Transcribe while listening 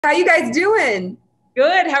How you guys doing?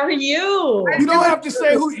 Good. How are you? You don't have to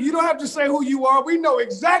say who you are. We know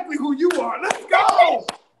exactly who you are. Let's go.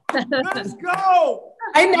 Let's go.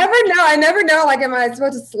 I never know. Like, am I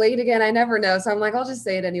supposed to slate again? I never know. So I'm like, I'll just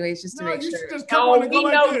say it anyways, just to make you sure. should just come on and go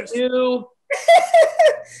like this. You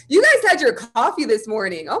guys had your coffee this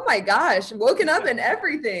morning. Oh my gosh, woken up and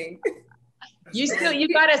everything. You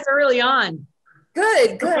got us early on.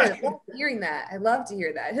 Good. I love hearing that. I love to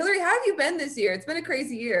hear that. Hilary, how have you been this year? It's been a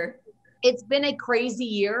crazy year. It's been a crazy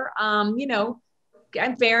year. I'm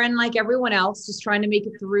faring like everyone else, just trying to make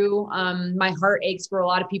it through. My heart aches for a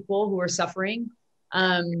lot of people who are suffering.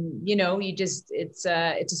 It's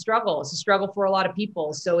a struggle. It's a struggle for a lot of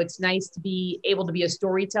people. So it's nice to be able to be a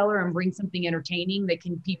storyteller and bring something entertaining that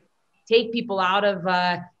can take people out of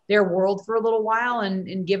their world for a little while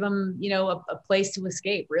and give them, a place to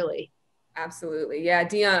escape, really. Absolutely. Yeah.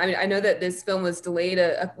 Deon, I mean, I know that this film was delayed.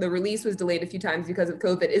 The release was delayed a few times because of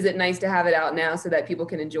COVID. Is it nice to have it out now so that people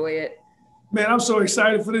can enjoy it? Man, I'm so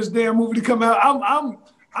excited for this damn movie to come out.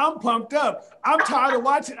 I'm pumped up. I'm tired of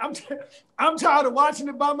watching. I'm tired of watching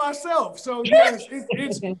it by myself. So yes,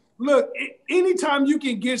 look, anytime you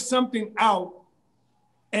can get something out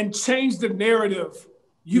and change the narrative,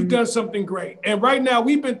 you've done something great. And right now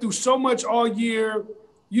we've been through so much all year.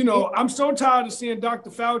 I'm so tired of seeing Dr.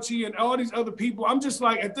 Fauci and all these other people. I'm just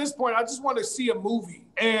like, at this point, I just want to see a movie.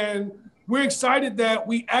 And we're excited that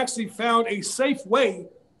we actually found a safe way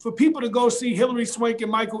for people to go see Hilary Swank and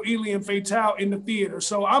Michael Ealy and Fatale in the theater.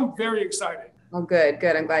 So I'm very excited. Oh, good.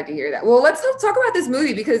 I'm glad to hear that. Well, let's talk about this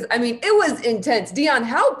movie because, I mean, it was intense. Deon,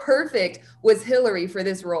 how perfect was Hilary for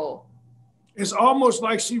this role? It's almost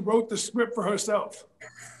like she wrote the script for herself.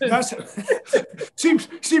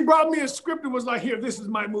 She brought me a script and was like, here, this is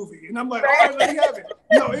my movie. And I'm like, all right, let me have it.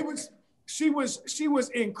 No, she was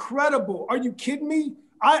incredible. Are you kidding me?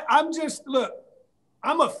 I'm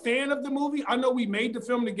a fan of the movie. I know we made the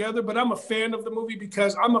film together, but I'm a fan of the movie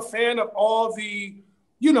because I'm a fan of all the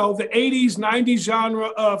 80s, 90s genre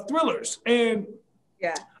of thrillers. And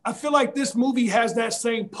yeah, I feel like this movie has that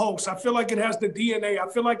same pulse. I feel like it has the DNA. I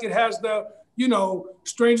feel like it has the,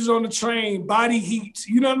 Strangers on the Train, Body Heat,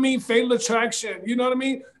 you know what I mean? Fatal Attraction, you know what I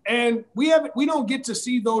mean? And we don't get to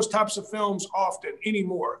see those types of films often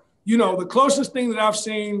anymore. The closest thing that I've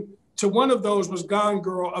seen to one of those was Gone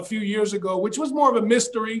Girl a few years ago, which was more of a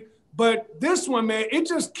mystery. But this one, man, it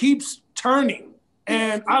just keeps turning.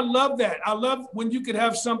 And I love that. I love when you could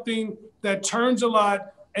have something that turns a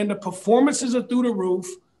lot and the performances are through the roof.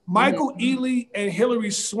 Michael Ealy and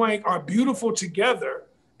Hilary Swank are beautiful together.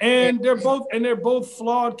 And they're both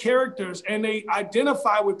flawed characters and they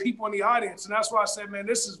identify with people in the audience. And that's why I said, man,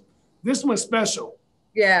 this one's special.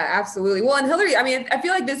 Yeah, absolutely. Well, and Hilary, I mean, I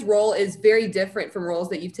feel like this role is very different from roles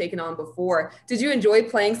that you've taken on before. Did you enjoy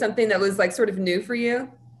playing something that was like sort of new for you?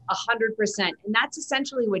 100%. And that's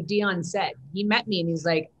essentially what Deon said. He met me and he's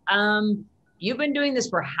like, you've been doing this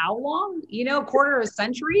for how long? A quarter of a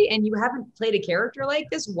century and you haven't played a character like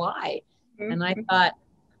this? Why? And I thought,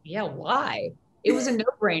 yeah, why? It was a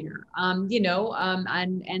no-brainer, and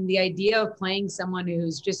the idea of playing someone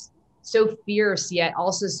who's just so fierce yet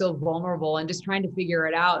also so vulnerable and just trying to figure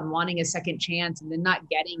it out and wanting a second chance and then not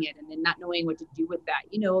getting it and then not knowing what to do with that.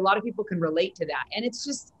 A lot of people can relate to that, and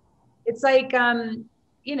it's like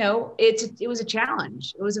it was a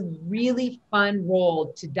challenge. It was a really fun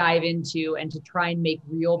role to dive into and to try and make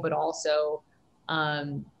real, but also,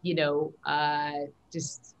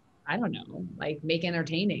 just. I don't know, like make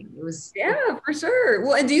entertaining. It was. Yeah, for sure.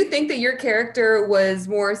 Well, and do you think that your character was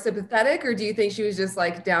more sympathetic or do you think she was just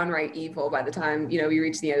like downright evil by the time, we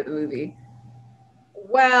reached the end of the movie?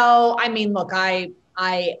 Well, I mean, look, I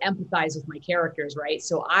empathize with my characters, right?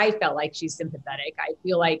 So I felt like she's sympathetic. I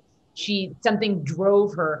feel like something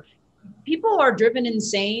drove her. People are driven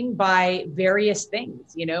insane by various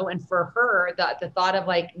things, and for her, the thought of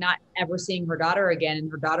like not ever seeing her daughter again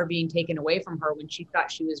and her daughter being taken away from her when she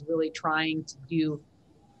thought she was really trying to do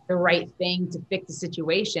the right thing to fix the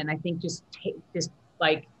situation, I think just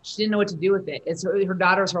like she didn't know what to do with it. It's her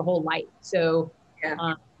daughter's her whole life. So,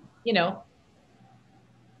 yeah.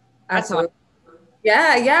 That's how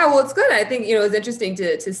Yeah. Well, it's good. I think, it's interesting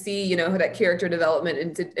to see, that character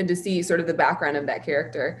development and to see sort of the background of that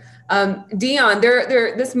character. Deon,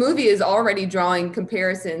 this movie is already drawing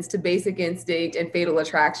comparisons to Basic Instinct and Fatal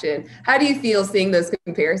Attraction. How do you feel seeing those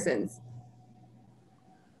comparisons?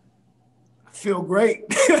 I feel great.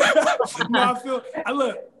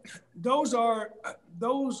 Look, those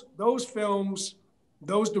films,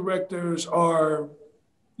 those directors are,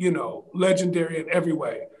 legendary in every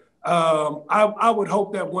way. I would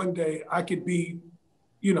hope that one day I could be,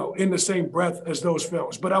 in the same breath as those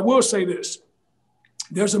films. But I will say this,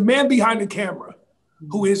 There's a man behind the camera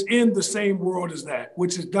who is in the same world as that,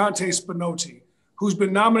 which is Dante Spinotti, who's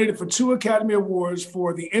been nominated for 2 Academy Awards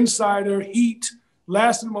for The Insider, Heat,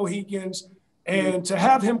 Last of the Mohicans. And to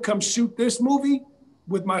have him come shoot this movie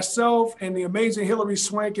with myself and the amazing Hilary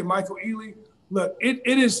Swank and Michael Ealy, look, it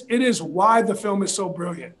is why the film is so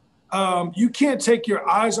brilliant. You can't take your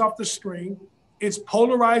eyes off the screen. It's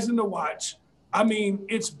polarizing to watch. I mean,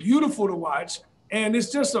 it's beautiful to watch. And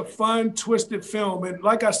it's just a fun, twisted film. And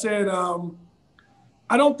like I said,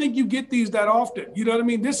 I don't think you get these that often. You know what I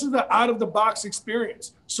mean? This is the out-of-the-box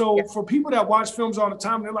experience. So for people that watch films all the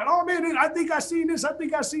time, they're like, oh, man, I think I seen this. I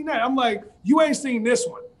think I seen that. I'm like, you ain't seen this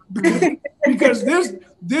one. Because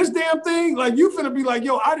this damn thing, like, you finna be like,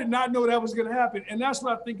 yo, I did not know that was going to happen. And that's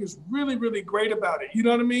what I think is really, really great about it. You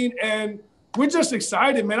know what I mean? And we're just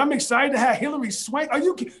excited, man. I'm excited to have Hilary Swank.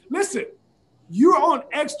 Listen, you're on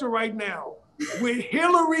Extra right now with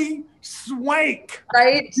Hilary Swank.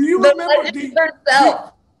 Right? Do you remember?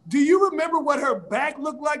 Herself. Do you remember what her back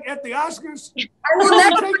looked like at the Oscars? I will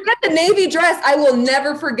never forget the navy dress. I will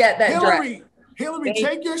never forget that dress. Hilary,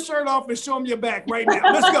 take your shirt off and show them your back right now.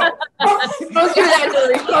 Let's go. Don't do that,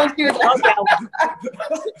 Hilary. Don't do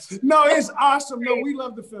that. No, it's awesome. No, we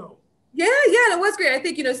love the film. Yeah, it was great. I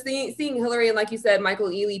think, you know, seeing Hilary and, like you said, Michael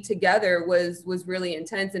Ealy together was really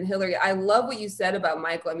intense. And Hilary, I love what you said about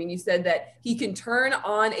Michael. I mean, you said that he can turn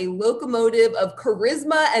on a locomotive of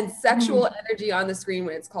charisma and sexual energy on the screen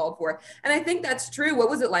when it's called for. And I think that's true. What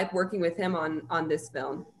was it like working with him on this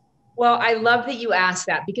film? Well, I love that you asked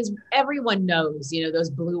that, because everyone knows, you know, those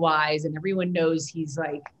blue eyes, and everyone knows he's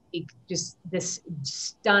like just this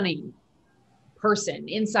stunning person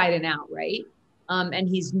inside and out, right? And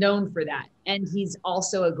he's known for that. And he's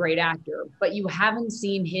also a great actor, but you haven't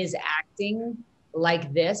seen his acting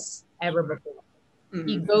like this ever before. Mm-hmm.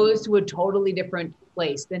 He goes to a totally different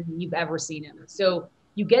place than you've ever seen him. So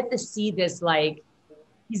you get to see this, like,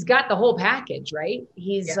 he's got the whole package, right?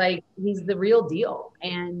 He's he's the real deal.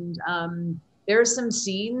 And there's some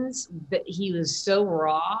scenes that he was so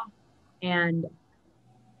raw and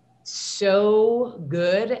so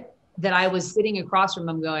good that I was sitting across from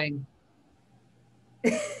him going,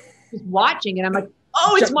 just watching, and I'm like,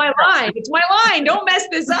 oh, it's my line. It's my line. Don't mess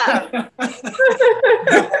this up.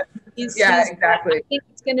 Exactly. I think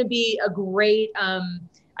it's going to be a great,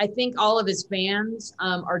 I think all of his fans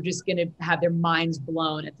are just going to have their minds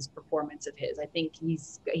blown at this performance of his. I think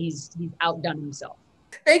he's outdone himself.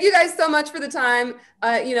 Thank you guys so much for the time,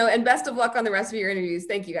 and best of luck on the rest of your interviews.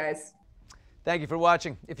 Thank you guys. Thank you for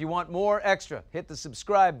watching. If you want more Extra, hit the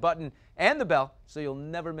subscribe button and the bell so you'll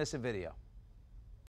never miss a video.